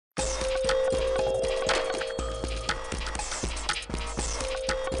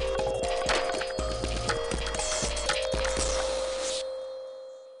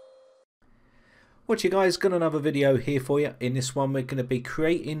What you guys, got another video here for you. In this one we're going to be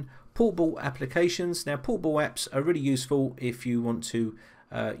creating portable applications. Now portable apps are really useful if you want to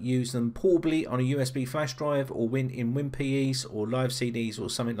use them portably on a USB flash drive or in WinPEs or Live CDs or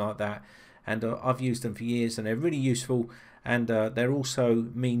something like that, and I've used them for years and they're really useful, and they're also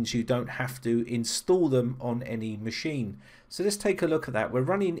means you don't have to install them on any machine. So let's take a look at that. We're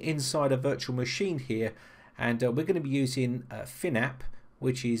running inside a virtual machine here, and we're going to be using Thinapp,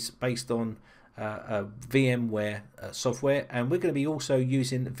 which is based on VMware software, and we're going to be also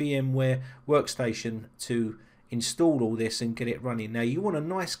using VMware Workstation to install all this and get it running. Now you want a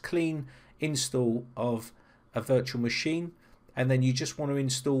nice clean install of a virtual machine, and then you just want to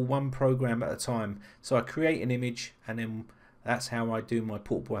install one program at a time. So I create an image, and then that's how I do my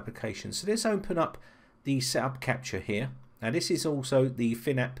portable application. So let's open up the setup capture here. Now this is also the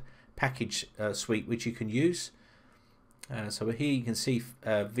Thinapp package suite which you can use. So here you can see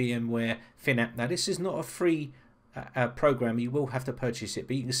VMware Thinapp. Now this is not a free program, you will have to purchase it,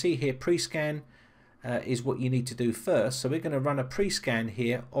 but you can see here pre-scan is what you need to do first. So we're going to run a pre-scan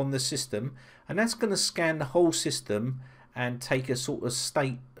here on the system, and that's going to scan the whole system and take a sort of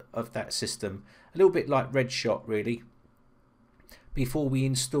state of that system, a little bit like Redshot really, before we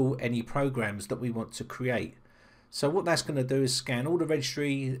install any programs that we want to create. So what that's going to do is scan all the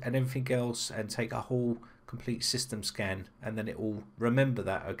registry and everything else and take a whole complete system scan, and then it will remember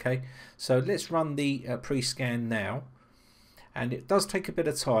that. Okay, so let's run the pre-scan now, and it does take a bit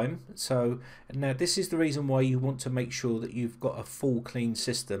of time. So now this is the reason why you want to make sure that you've got a full clean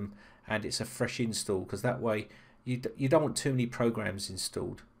system and it's a fresh install, because that way you don't want too many programs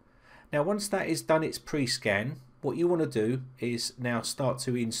installed. Now once that is done, its pre-scan, what you want to do is now start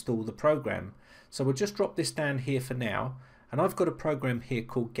to install the program. So we'll just drop this down here for now, and I've got a program here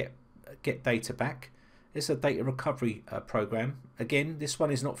called Get Data Back. It's a data recovery program. Again, this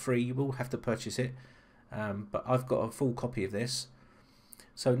one is not free, you will have to purchase it, but I've got a full copy of this.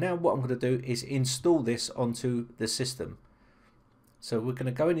 So now what I'm going to do is install this onto the system. So we're going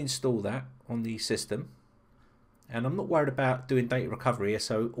to go and install that on the system, and I'm not worried about doing data recovery here,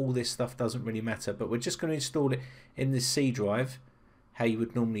 so all this stuff doesn't really matter, but we're just going to install it in this C drive, how you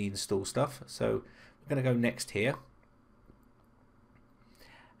would normally install stuff. So we're going to go next here.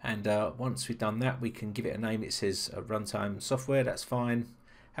 And once we've done that, we can give it a name. It says runtime software, that's fine,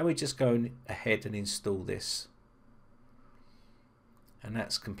 and we just go ahead and install this, and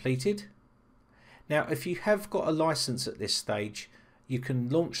that's completed. Now if you have got a license at this stage, you can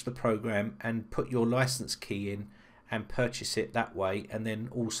launch the program and put your license key in and purchase it that way, and then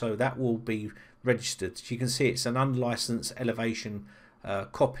also that will be registered. So you can see it's an unlicensed elevation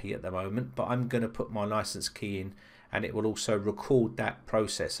copy at the moment, but I'm going to put my license key in, and it will also record that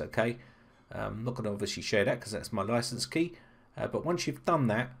process. Okay, I'm not going to obviously share that because that's my license key, but once you've done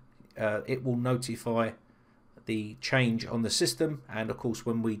that, it will notify the change on the system, and of course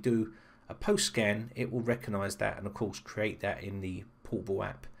when we do a post scan it will recognize that and of course create that in the portable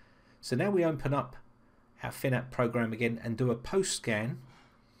app. So now we open up our Thinapp program again and do a post scan,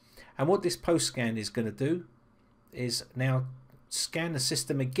 and what this post scan is going to do is now scan the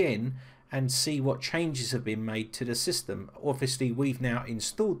system again and see what changes have been made to the system. Obviously we've now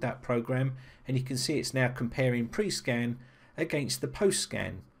installed that program, and you can see it's now comparing pre-scan against the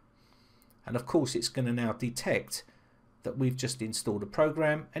post-scan, and of course it's going to now detect that we've just installed a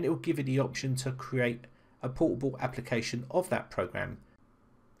program, and it will give you the option to create a portable application of that program.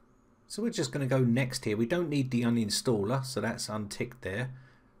 So we're just going to go next here. We don't need the uninstaller, so that's unticked there,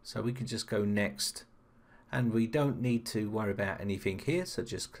 so we can just go next. And we don't need to worry about anything here, so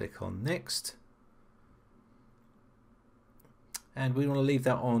just click on next, and we want to leave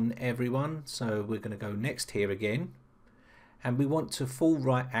that on everyone, so we're going to go next here again, and we want to full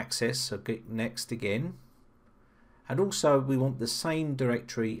write access, so click next again, and also we want the same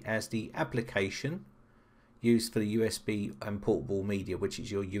directory as the application used for the USB and portable media, which is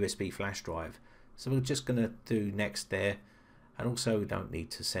your USB flash drive. So we're just going to do next there, and also we don't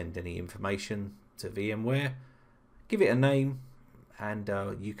need to send any information to VMware. Give it a name, and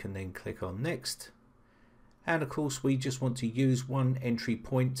you can then click on next, and of course we just want to use one entry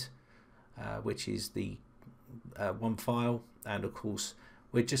point, which is the one file, and of course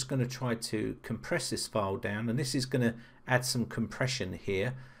we're just going to try to compress this file down, and this is going to add some compression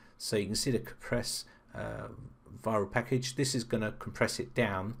here, so you can see the compress viral package. This is going to compress it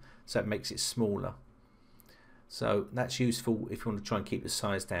down so it makes it smaller, so that's useful if you want to try and keep the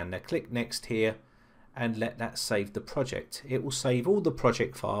size down. Now click next here and let that save the project. It will save all the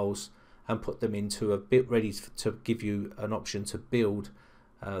project files and put them into a bit ready to give you an option to build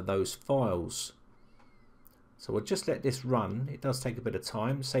those files. So we'll just let this run. It does take a bit of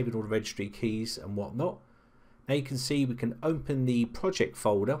time, saving all the registry keys and whatnot. Now you can see we can open the project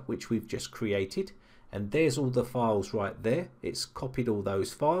folder which we've just created, and there's all the files right there. It's copied all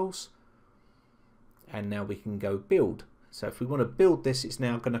those files, and now we can go build. So if we want to build this, it's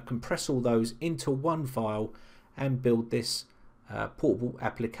now going to compress all those into one file and build this portable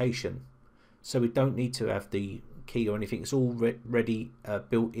application. So we don't need to have the key or anything. It's already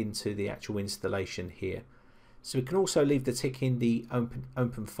built into the actual installation here. So we can also leave the tick in the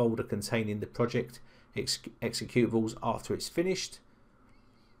open folder containing the project executables after it's finished.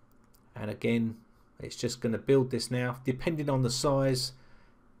 And again, it's just going to build this now. Depending on the size,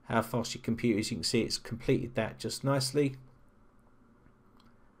 how fast your computer is, you can see it's completed that just nicely.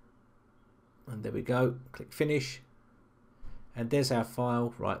 And there we go. Click finish. And there's our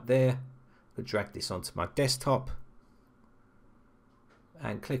file right there. I'll drag this onto my desktop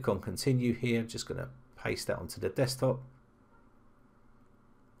and click on continue here. I'm just going to paste that onto the desktop,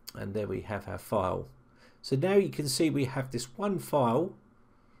 and there we have our file. So now you can see we have this one file,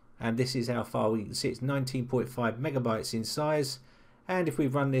 and this is our file. You can see it's 19.5 megabytes in size, and if we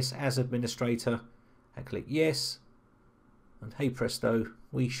run this as administrator and click yes, and hey presto,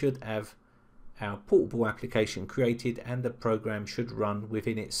 we should have our portable application created, and the program should run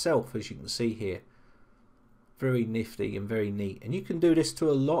within itself, as you can see here. Very nifty and very neat, and you can do this to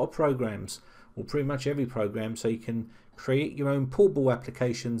a lot of programs, or pretty much every program, so you can create your own portable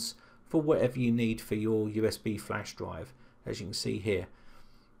applications for whatever you need for your USB flash drive, as you can see here.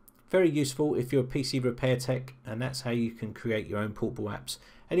 Very useful if you're a PC repair tech, and that's how you can create your own portable apps.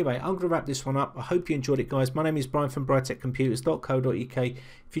 Anyway, I'm going to wrap this one up. I hope you enjoyed it, guys. My name is Brian from briteccomputers.co.uk.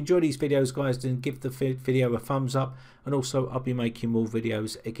 If you enjoy these videos, guys, then give the video a thumbs up, and also I'll be making more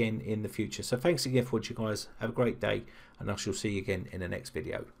videos again in the future. So thanks again for watching, guys. Have a great day, and I shall see you again in the next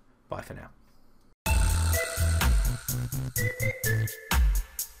video. Bye for now.